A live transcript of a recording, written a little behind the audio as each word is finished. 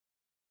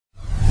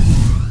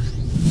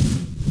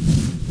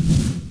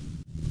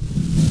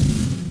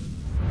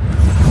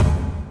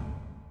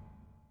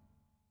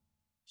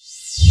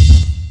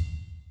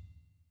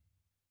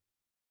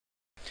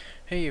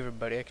Hey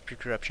everybody,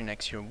 Corruption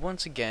X here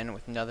once again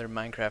with another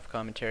Minecraft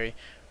commentary.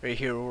 Right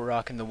here we're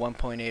rocking the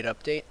 1.8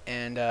 update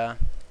and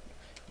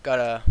got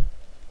a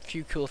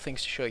few cool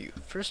things to show you.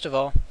 First of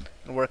all,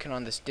 I'm working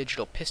on this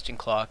digital piston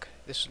clock.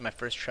 This was my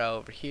first trial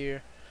over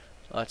here.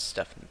 Lots of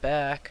stuff in the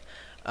back.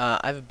 I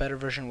have a better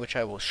version which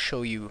I will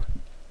show you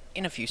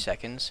in a few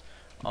seconds.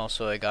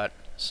 Also I got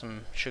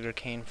some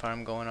sugarcane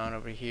farm going on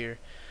over here.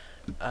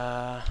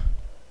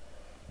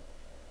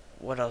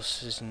 What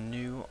else is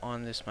new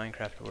on this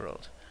Minecraft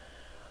world?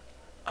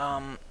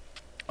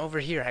 Over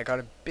here I got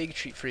a big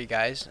treat for you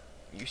guys.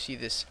 You see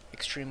this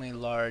extremely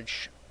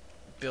large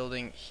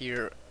building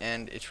here,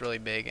 and it's really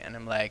big, and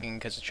I'm lagging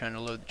because it's trying to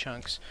load the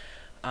chunks.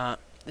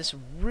 This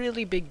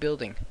really big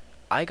building,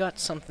 I got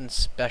something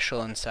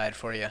special inside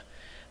for you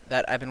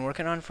that I've been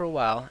working on for a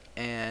while,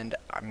 and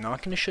I'm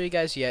not going to show you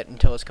guys yet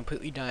until it's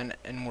completely done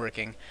and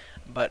working,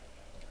 but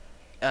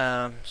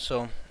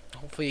so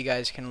hopefully you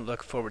guys can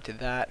look forward to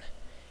that.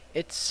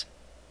 It's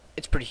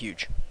pretty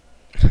huge.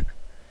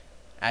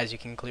 As you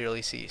can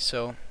clearly see.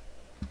 So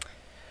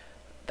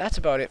that's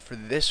about it for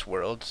this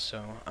world,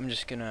 so I'm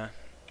just gonna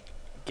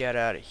get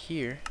out of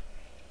here,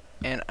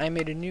 and I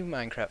made a new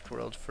Minecraft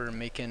world for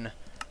making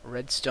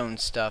redstone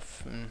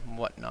stuff and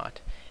whatnot,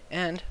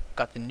 and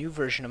got the new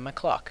version of my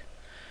clock.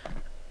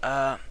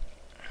 So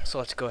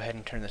let's go ahead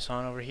and turn this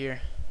on over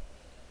here,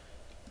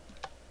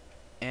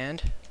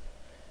 and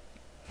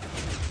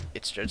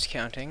it starts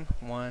counting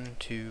 1,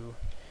 2.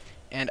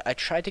 And I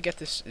tried to get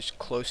this as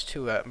close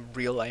to a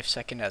real life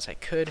second as I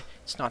could.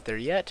 It's not there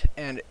yet,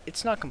 and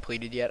it's not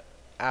completed yet.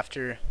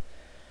 After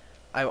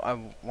I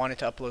wanted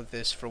to upload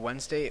this for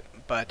Wednesday,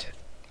 but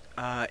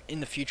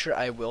in the future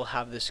I will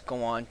have this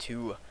go on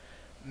to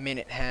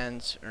minute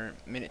hands or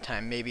minute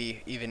time,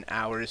 maybe even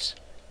hours.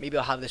 Maybe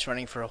I'll have this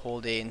running for a whole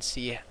day and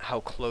see how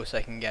close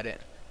I can get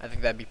it. I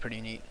think that'd be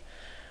pretty neat.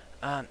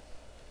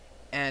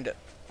 And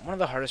one of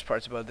the hardest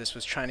parts about this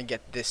was trying to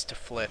get this to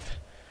flip.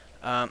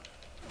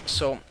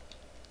 So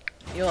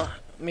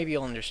maybe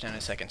you'll understand in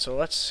a second. So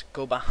let's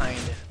go behind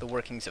the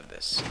workings of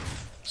this.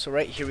 So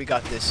right here we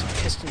got this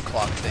piston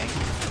clock thing.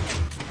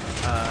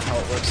 How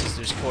it works is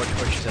there's 4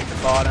 torches at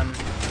the bottom,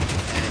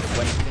 and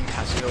when the thing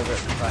passes over, it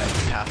provides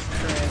a path of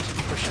current,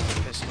 pushes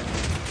the piston,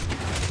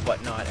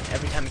 whatnot, and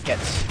every time it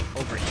gets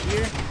over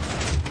here,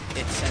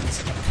 it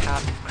sends a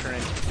path of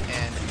current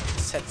and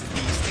sets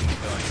these things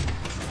going.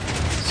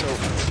 So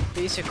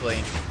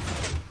basically,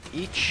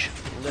 each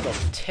little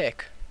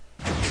tick,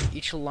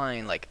 each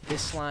line, like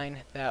this line,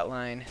 that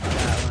line,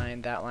 that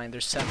line, that line,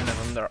 there's 7 of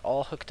them. They're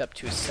all hooked up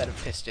to a set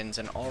of pistons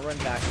and all run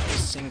back to a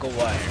single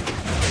wire,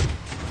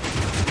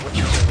 which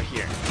is over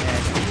here.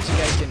 And in case you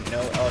guys didn't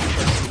know,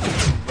 electricity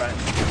can run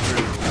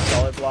through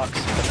solid blocks,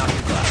 but not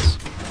through glass.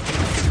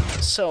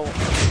 So,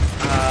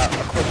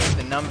 according to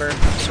the number,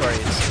 sorry,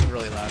 it's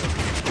really loud over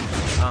here.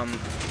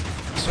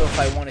 So if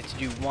I wanted to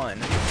do 1,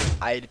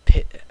 I'd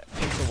pick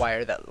the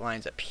wire that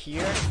lines up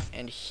here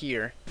and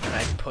here, and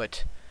I'd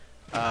put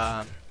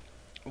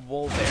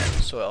wool there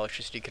so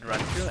electricity could run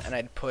through, and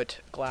I'd put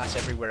glass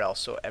everywhere else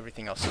so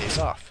everything else stays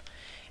off.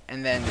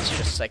 And then this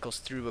just cycles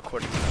through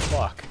according to the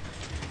clock.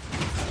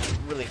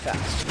 Really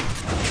fast.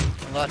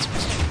 Lots of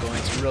pistons going,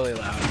 it's really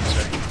loud, I'm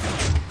sorry.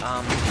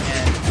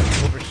 And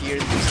over here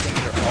these things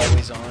are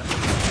always on.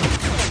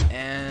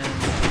 And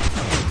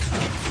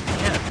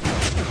yeah.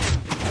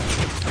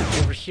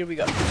 Over here we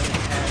got minute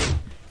hand.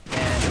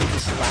 And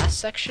this last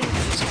section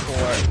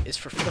is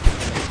for flipping the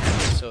minute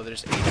hand, so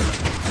there's 8 of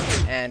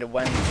them. And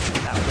when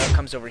that wheel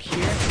comes over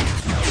here,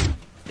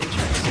 it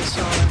turns this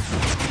on,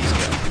 these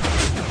go,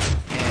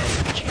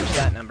 and change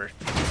that number.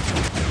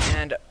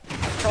 And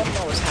the problem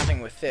I was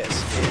having with this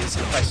is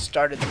if I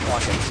started the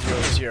clock at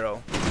 0,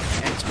 0,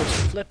 and it's supposed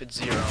to flip at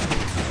 0,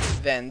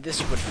 then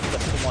this would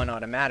flip to 1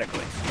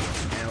 automatically,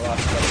 and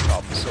lots of other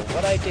problems. So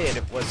what I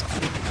did was,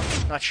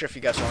 not sure if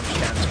you guys will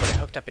understand this, but I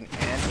hooked up an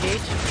AND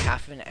gate,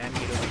 half of an AND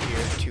gate over here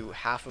to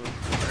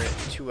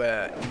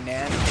a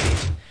NAND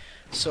gate.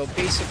 So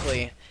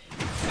basically,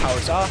 if the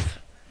power's off,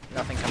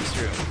 nothing comes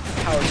through. If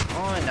the power's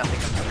on, nothing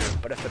comes through.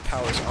 But if the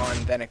power's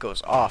on, then it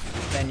goes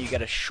off. Then you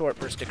get a short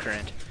burst of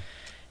current.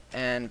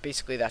 And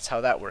basically that's how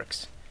that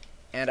works.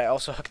 And I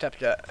also hooked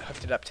it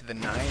up to the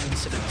 9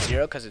 instead of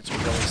 0 because it's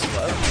really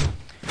slow.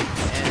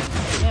 And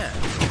yeah.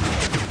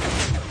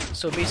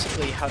 So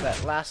basically how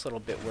that last little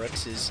bit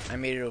works is I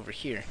made it over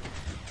here.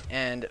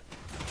 And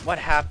what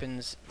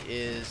happens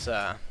is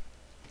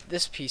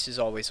this piece is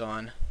always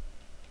on.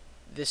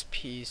 This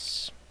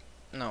piece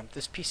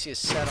is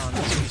set on,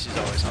 this piece is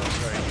always on,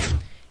 sorry.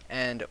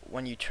 And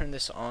when you turn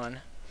this on,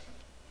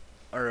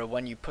 or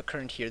when you put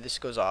current here, this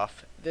goes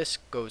off, this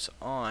goes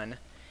on,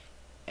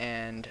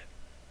 and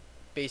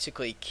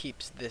basically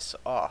keeps this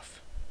off.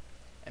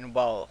 And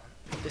while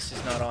this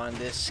is not on,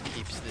 this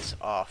keeps this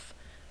off.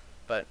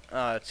 But,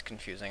 it's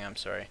confusing, I'm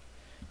sorry.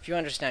 If you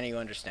understand, you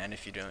understand.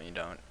 If you don't, you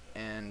don't.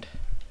 And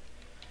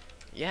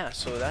yeah,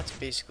 so that's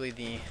basically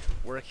the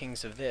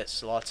workings of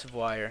this. Lots of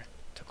wire.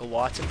 Took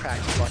lots of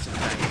practice, lots of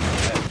time,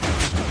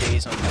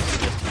 days on this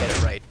just to get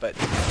it right, but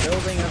the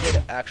building of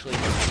it actually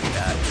wasn't too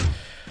bad.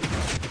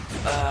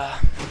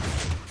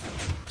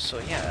 So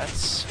yeah,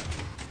 that's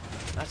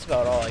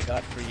about all I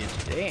got for you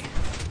today.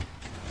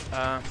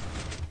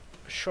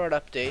 Short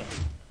update,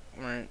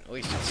 or at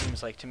least it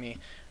seems like to me.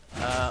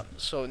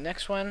 So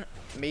next one,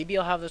 maybe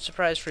I'll have the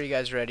surprise for you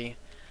guys ready.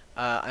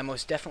 I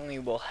most definitely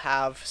will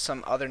have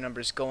some other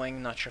numbers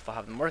going. Not sure if I'll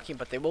have them working,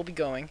 but they will be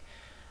going.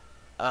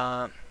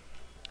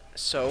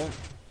 So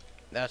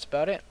that's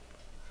about it.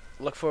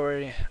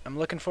 I'm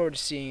looking forward to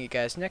seeing you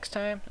guys next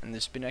time. And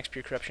this has been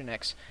XP Corruption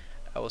X.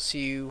 I will see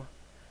you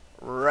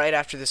right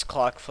after this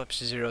clock flips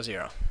to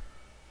 00.